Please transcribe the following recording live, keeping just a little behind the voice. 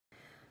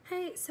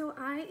Hi, so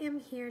I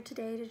am here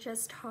today to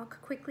just talk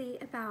quickly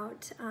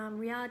about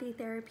reality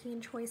therapy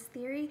and choice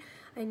theory.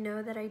 I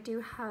know that I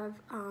do have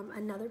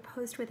another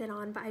post with it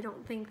on, but I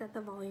don't think that the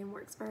volume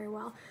works very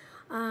well.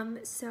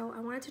 So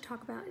I wanted to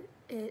talk about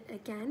it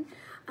again.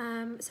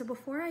 So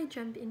before I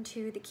jump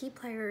into the key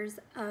players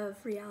of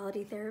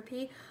reality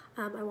therapy,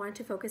 I wanted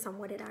to focus on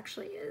what it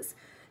actually is.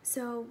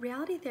 So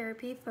reality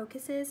therapy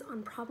focuses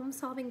on problem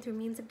solving through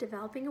means of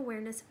developing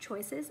awareness of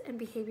choices and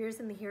behaviors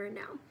in the here and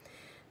now.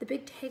 The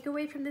big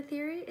takeaway from the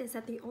theory is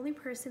that the only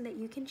person that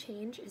you can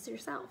change is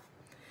yourself.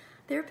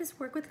 Therapists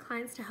work with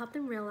clients to help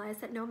them realize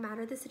that no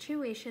matter the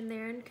situation,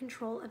 they're in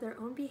control of their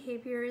own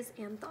behaviors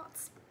and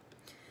thoughts.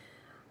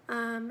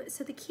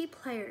 So the key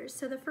players.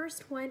 So the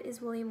first one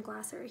is William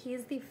Glasser. He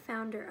is the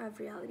founder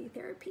of reality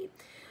therapy.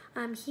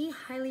 He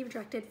highly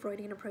rejected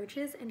Freudian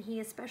approaches, and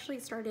he especially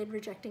started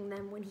rejecting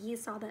them when he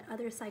saw that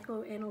other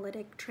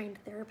psychoanalytic trained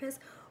therapists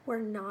were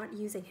not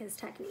using his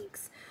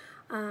techniques.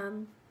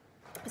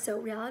 So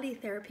reality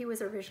therapy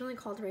was originally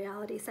called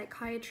reality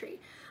psychiatry.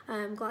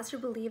 Glasser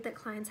believed that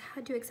clients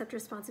had to accept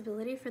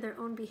responsibility for their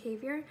own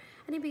behavior,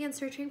 and he began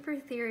searching for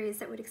theories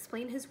that would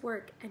explain his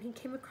work, and he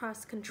came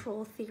across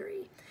control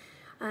theory.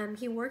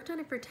 He worked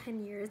on it for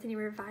 10 years, and he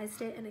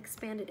revised it and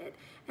expanded it,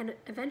 and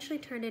eventually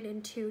turned it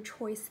into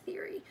choice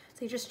theory.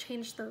 So he just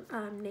changed the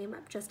name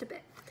up just a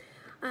bit.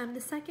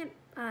 The second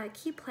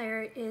key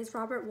player is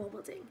Robert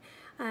Wobbelding.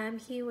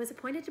 He was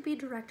appointed to be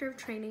Director of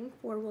Training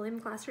for William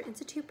Glasser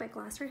Institute by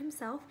Glasser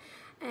himself,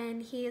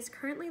 and he is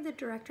currently the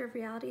Director of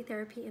Reality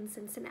Therapy in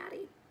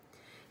Cincinnati.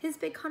 His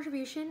big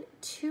contribution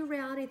to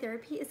reality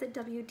therapy is the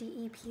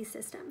WDEP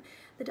system.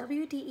 The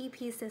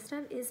WDEP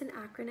system is an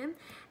acronym,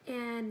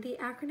 and the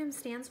acronym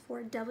stands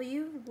for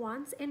W,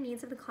 wants and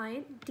needs of the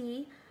client,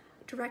 D,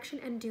 direction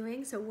and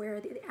doing, so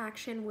where the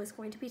action was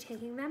going to be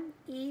taking them,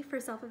 E for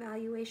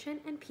self-evaluation,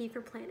 and P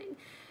for planning.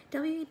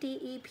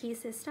 WDEP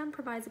system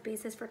provides a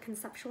basis for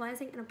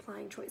conceptualizing and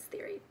applying choice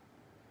theory.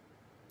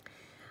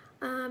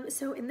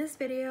 So in this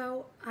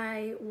video,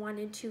 I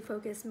wanted to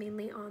focus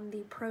mainly on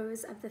the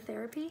pros of the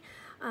therapy.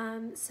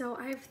 So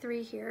I have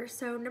three here.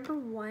 So number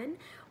one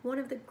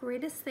of the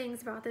greatest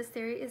things about this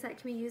theory is that it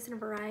can be used in a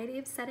variety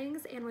of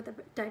settings and with a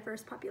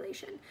diverse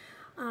population.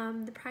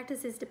 The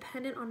practice is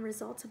dependent on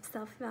results of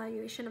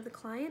self-evaluation of the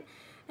client,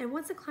 and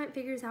once the client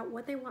figures out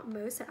what they want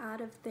most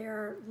out of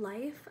their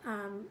life,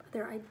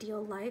 their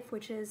ideal life,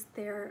 which is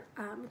their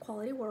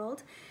quality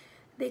world,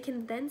 they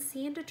can then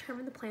see and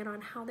determine the plan on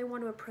how they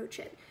want to approach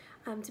it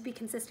to be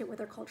consistent with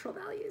their cultural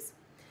values.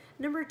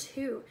 Number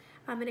two,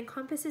 it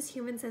encompasses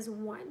humans as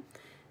one.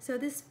 So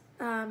this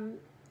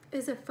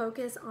is a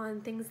focus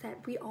on things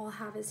that we all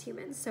have as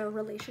humans. So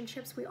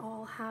relationships, we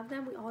all have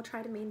them, we all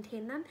try to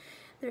maintain them,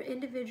 their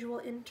individual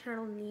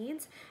internal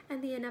needs,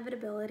 and the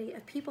inevitability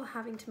of people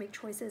having to make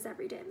choices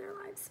every day in their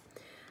lives.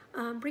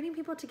 Bringing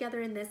people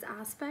together in this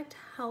aspect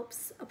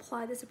helps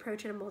apply this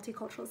approach in a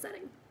multicultural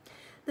setting.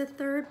 The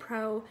third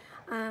pro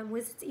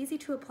was it's easy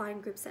to apply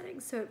in group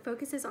settings. So it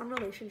focuses on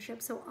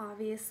relationships. So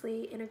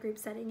obviously in a group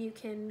setting, you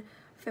can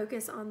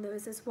focus on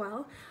those as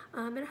well.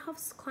 It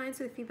helps clients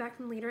with feedback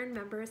from leader and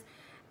members,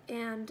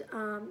 and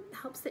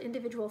helps the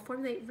individual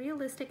formulate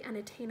realistic and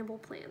attainable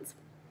plans.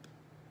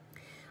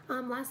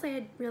 Lastly,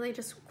 I really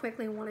just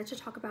quickly wanted to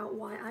talk about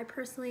why I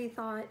personally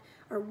thought,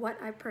 or what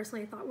I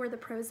personally thought were the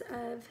pros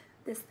of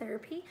this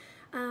therapy.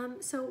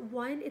 So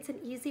one, it's an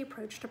easy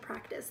approach to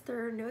practice.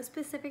 There are no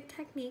specific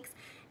techniques,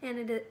 and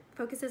it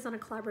focuses on a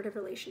collaborative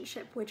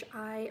relationship, which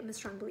I am a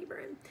strong believer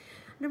in.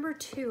 Number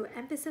two,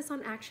 emphasis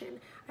on action.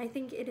 I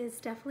think it is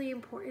definitely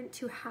important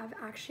to have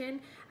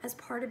action as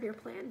part of your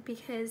plan,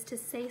 because to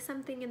say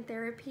something in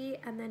therapy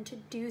and then to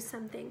do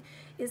something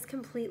is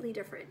completely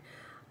different.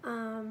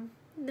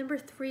 Number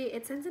three,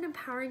 it sends an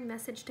empowering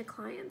message to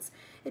clients.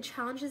 It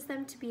challenges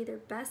them to be their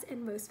best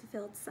and most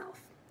fulfilled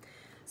self.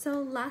 So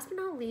last but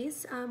not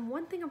least,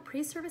 one thing a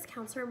pre-service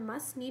counselor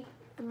must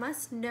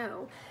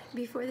know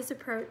before this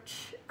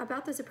approach,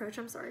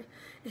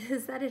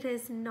 is that it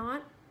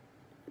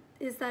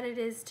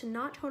is to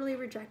not totally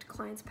reject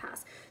clients'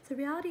 past. So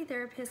reality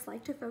therapists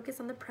like to focus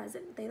on the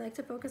present. They like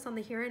to focus on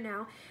the here and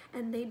now,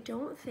 and they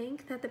don't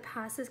think that the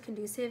past is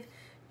conducive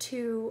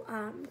to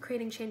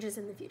creating changes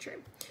in the future.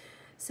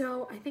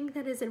 So I think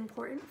that is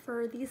important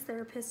for these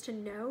therapists to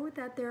know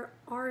that there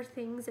are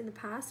things in the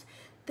past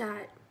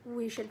that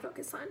we should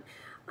focus on.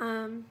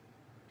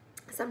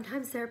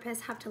 Sometimes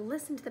therapists have to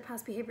listen to the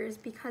past behaviors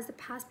because the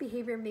past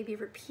behavior may be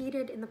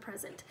repeated in the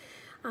present.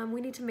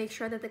 We need to make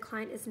sure that the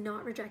client is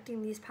not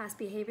rejecting these past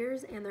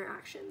behaviors and their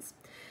actions.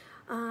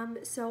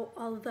 So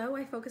although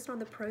I focused on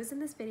the pros in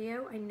this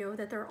video, I know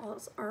that there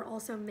are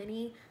also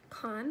many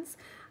cons.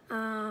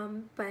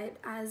 But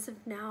as of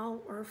now,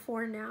 or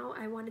for now,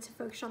 I wanted to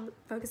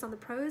focus on the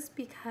pros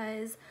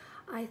because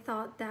I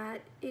thought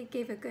that it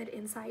gave a good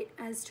insight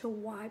as to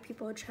why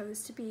people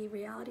chose to be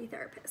reality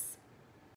therapists.